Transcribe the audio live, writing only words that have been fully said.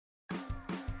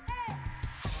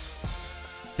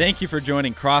Thank you for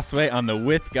joining Crossway on the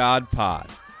With God pod.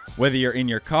 Whether you're in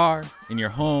your car, in your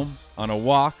home, on a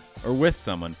walk, or with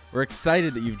someone, we're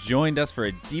excited that you've joined us for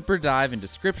a deeper dive into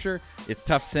Scripture, its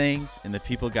tough sayings, and the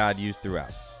people God used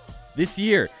throughout. This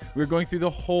year, we're going through the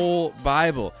whole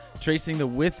Bible, tracing the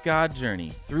With God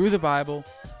journey through the Bible,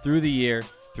 through the year,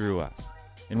 through us.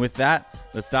 And with that,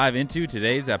 let's dive into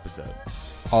today's episode.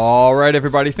 All right,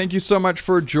 everybody. Thank you so much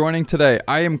for joining today.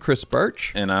 I am Chris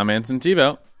Birch. And I'm Anson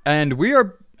Tebow. And we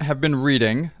have been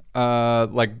reading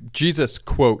like Jesus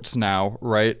quotes now,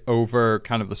 right, over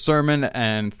kind of the sermon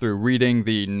and through reading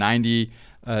the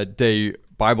 90-day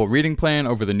Bible reading plan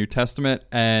over the New Testament.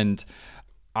 And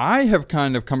I have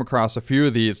kind of come across a few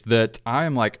of these that I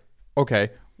am like,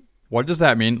 okay, what does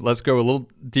that mean? Let's go a little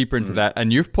deeper into that.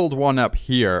 And you've pulled one up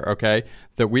here, okay,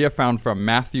 that we have found from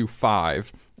Matthew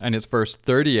 5, and it's verse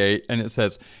 38, and it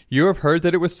says, "You have heard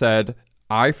that it was said,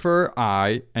 eye for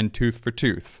eye and tooth for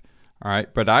tooth. All right,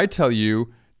 but I tell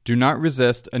you, do not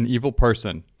resist an evil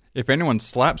person. If anyone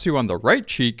slaps you on the right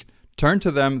cheek, turn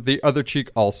to them the other cheek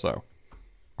also."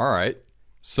 All right,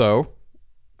 so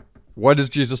what is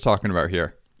Jesus talking about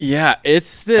here? Yeah,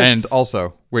 it's this. And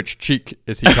also, which cheek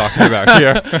is he talking about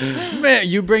here? Man,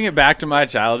 you bring it back to my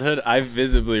childhood. I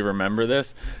visibly remember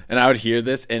this, and I would hear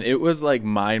this, and it was like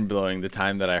mind-blowing the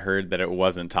time that I heard that it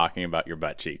wasn't talking about your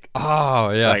butt cheek. Oh,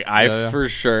 yeah. Like, for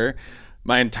sure,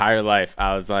 my entire life,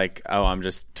 I was like, oh, I'm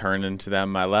just turning to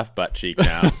them my left butt cheek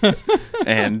now.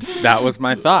 And that was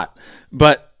my thought.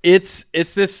 But it's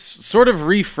this sort of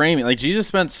reframing. Like, Jesus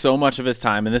spent so much of his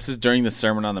time, and this is during the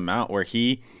Sermon on the Mount, where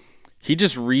he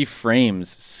just reframes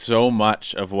so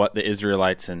much of what the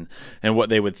Israelites and what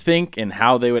they would think and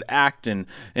how they would act and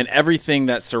everything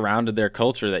that surrounded their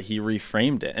culture, that he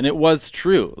reframed it. And it was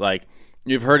true. Like,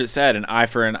 you've heard it said, an eye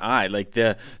for an eye. Like,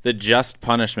 the just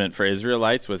punishment for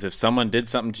Israelites was if someone did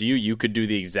something to you, you could do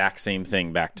the exact same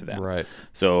thing back to them. Right.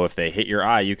 So if they hit your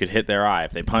eye, you could hit their eye.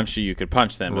 If they punched you, you could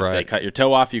punch them. Right. If they cut your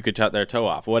toe off, you could cut their toe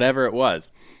off. Whatever it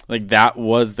was. Like, that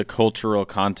was the cultural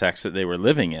context that they were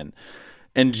living in.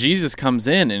 And Jesus comes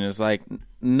in and is like,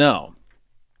 no.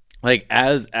 Like,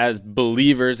 as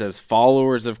believers, as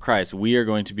followers of Christ, we are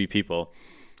going to be people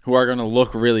who are going to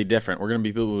look really different. We're going to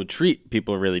be people who treat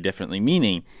people really differently.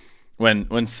 Meaning,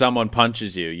 when someone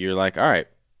punches you, you're like, all right,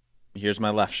 here's my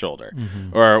left shoulder.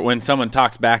 Mm-hmm. Or when someone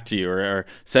talks back to you or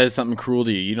says something cruel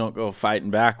to you, you don't go fighting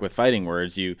back with fighting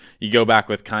words. You go back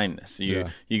with kindness. You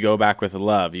go back with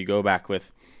love. You go back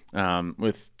with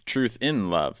truth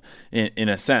in love, in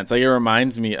a sense. Like, it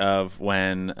reminds me of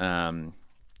when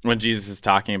Jesus is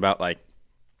talking about, like,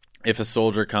 if a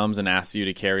soldier comes and asks you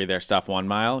to carry their stuff 1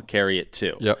 mile, carry it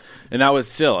 2. Yep. And that was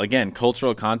still, again,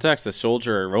 cultural context.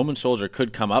 A Roman soldier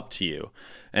could come up to you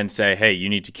and say, hey, you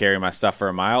need to carry my stuff for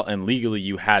 1 mile, and legally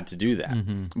you had to do that.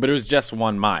 Mm-hmm. But it was just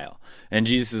 1 mile. And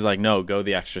Jesus is like, no, go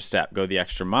the extra step, go the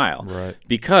extra mile. Right.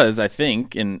 Because I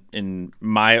think in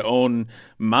my own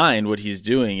mind, what he's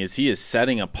doing is he is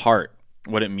setting apart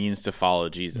what it means to follow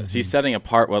Jesus. Mm-hmm. He's setting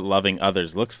apart what loving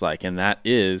others looks like. And that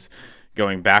is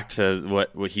going back to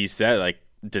what he said, like,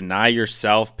 deny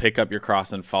yourself, pick up your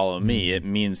cross, and follow me. Mm-hmm. It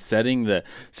means setting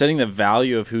the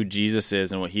value of who Jesus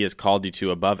is and what he has called you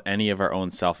to above any of our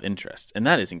own self-interest. And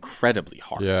that is incredibly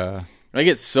hard. Yeah. Like,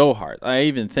 it's so hard. I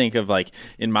even think of, like,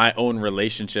 in my own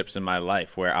relationships in my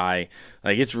life where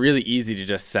it's really easy to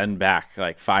just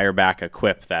fire back a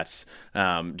quip that's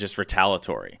just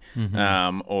retaliatory.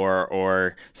 Mm-hmm.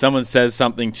 Or someone says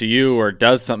something to you or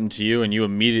does something to you and you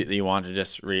immediately want to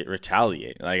just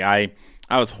retaliate. Like, I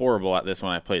was horrible at this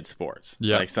when I played sports.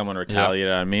 Yep. Like, someone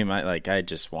retaliated on me, I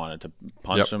just wanted to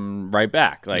punch them right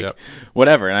back. Like,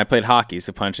 whatever. And I played hockey,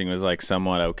 so punching was, like,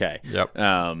 somewhat okay. Yep.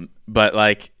 But,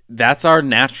 like, that's our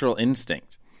natural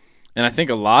instinct. And I think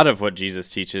a lot of what Jesus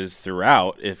teaches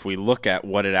throughout, if we look at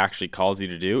what it actually calls you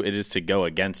to do, it is to go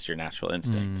against your natural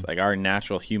instinct. Like, our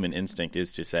natural human instinct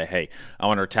is to say, hey, I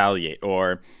want to retaliate,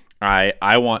 or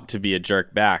I want to be a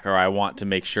jerk back, or I want to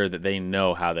make sure that they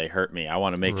know how they hurt me. I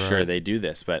want to make sure they do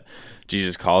this. But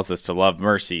Jesus calls us to love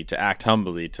mercy, to act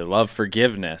humbly, to love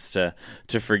forgiveness,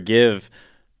 to forgive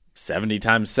 70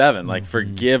 times 7, like,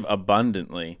 forgive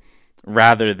abundantly.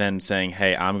 Rather than saying,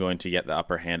 hey, I'm going to get the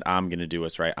upper hand, I'm going to do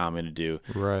what's right, I'm going to do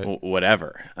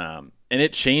whatever. And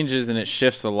it changes and it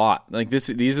shifts a lot. Like,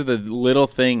 these are the little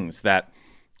things that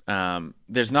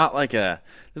there's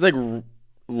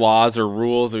laws or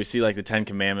rules that we see, like the 10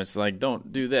 Commandments, like,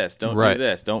 don't do this, don't do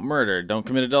this, don't murder, don't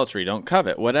commit adultery, don't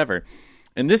covet, whatever.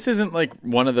 And this isn't like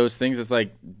one of those things that's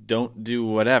like, don't do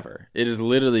whatever. It is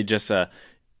literally just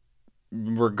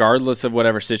regardless of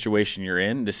whatever situation you're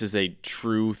in, this is a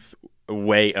truth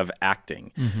way of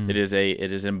acting. It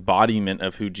is embodiment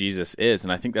of who Jesus is,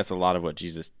 and I think that's a lot of what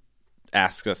Jesus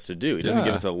asks us to do. He doesn't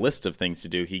give us a list of things to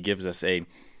do. He gives us a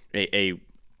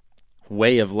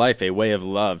way of life, a way of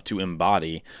love to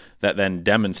embody that then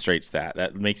demonstrates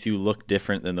that makes you look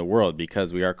different than the world,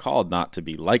 because we are called not to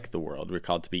be like the world. We're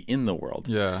called to be in the world.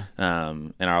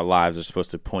 And our lives are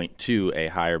supposed to point to a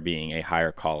higher being, a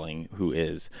higher calling, who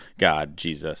is God,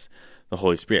 Jesus, the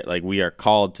Holy Spirit. Like, we are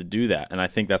called to do that. And I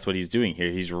think that's what he's doing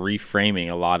here. He's reframing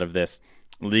a lot of this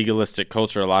legalistic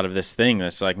culture, a lot of this thing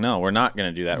that's like, no, we're not going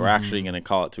to do that. We're actually going to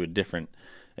call it to a different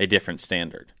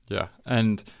standard. Yeah.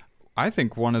 And I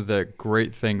think one of the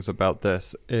great things about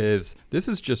this is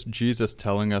just Jesus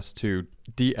telling us to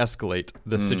de-escalate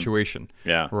the situation.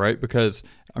 Yeah. Right? Because,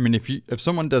 I mean, if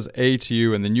someone does A to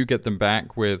you and then you get them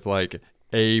back with like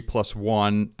A plus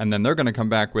 1, and then they're going to come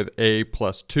back with A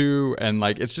plus 2, and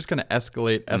like it's just going to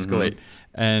escalate.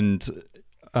 And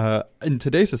in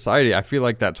today's society, I feel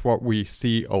like that's what we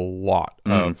see a lot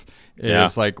of.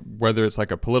 Is like, whether it's like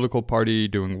a political party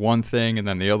doing one thing and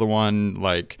then the other one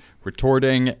like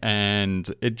retorting,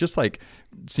 and it just like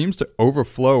seems to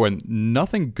overflow and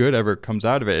nothing good ever comes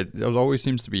out of it. There always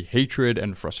seems to be hatred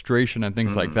and frustration and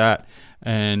things like that.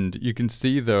 And you can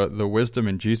see the wisdom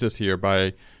in Jesus here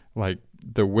by like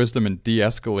the wisdom in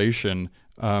de-escalation.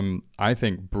 I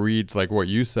think breeds like what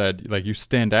you said, like you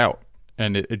stand out,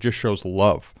 and it just shows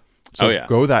love. So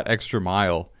go that extra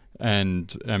mile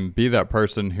and be that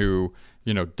person who,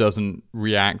 you know, doesn't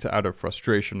react out of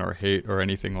frustration or hate or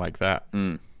anything like that.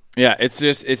 Yeah,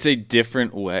 it's a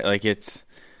different way. Like it's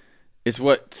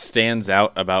what stands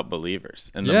out about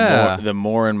believers. And the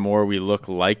more and more we look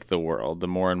like the world, the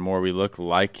more and more we look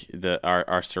like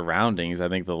our surroundings, I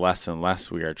think the less and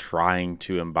less we are trying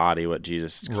to embody what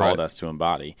Jesus called us to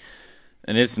embody.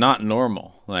 And it's not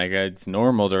normal. Like, it's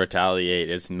normal to retaliate.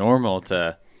 It's normal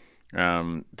to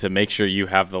make sure you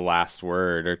have the last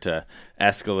word or to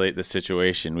escalate the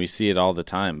situation. We see it all the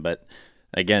time. But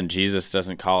again, Jesus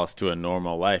doesn't call us to a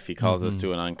normal life. He calls us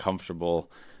to an uncomfortable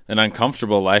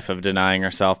life of denying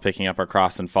ourselves, picking up our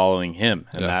cross, and following him.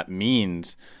 And that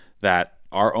means that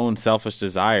our own selfish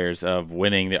desires of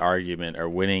winning the argument or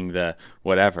winning the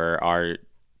whatever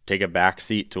take a back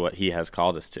seat to what he has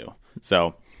called us to.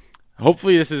 So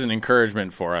hopefully this is an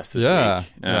encouragement for us this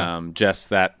week. Just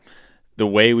that the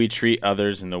way we treat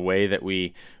others and the way that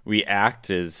we act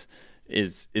is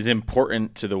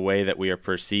important to the way that we are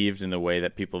perceived and the way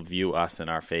that people view us and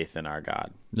our faith in our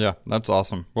God. Yeah, that's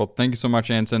awesome. Well, thank you so much,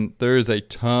 Anson. There is a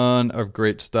ton of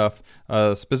great stuff,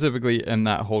 specifically in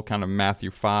that whole kind of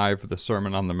Matthew 5, the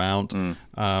Sermon on the Mount.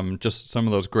 Just some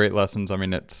of those great lessons. I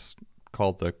mean, it's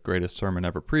called the greatest sermon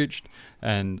ever preached,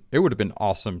 and it would have been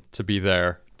awesome to be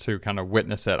there to kind of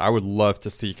witness it. I would love to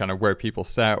see kind of where people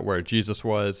sat, where Jesus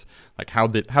was, like how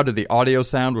did the audio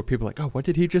sound? Were people like, oh, what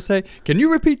did he just say? Can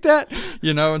you repeat that?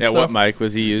 You know, and stuff. What mic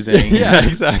was he using? Yeah,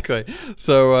 exactly.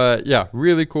 So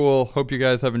really cool. Hope you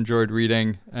guys have enjoyed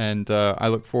reading, and I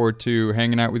look forward to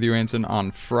hanging out with you, Anson,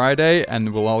 on Friday,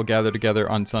 and we'll all gather together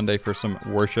on Sunday for some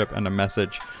worship and a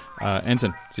message.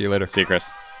 Anson, see you later. See you, Chris.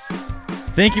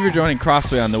 Thank you for joining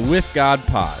Crossway on the With God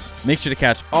Pod. Make sure to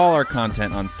catch all our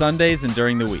content on Sundays and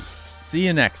during the week. See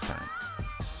you next time.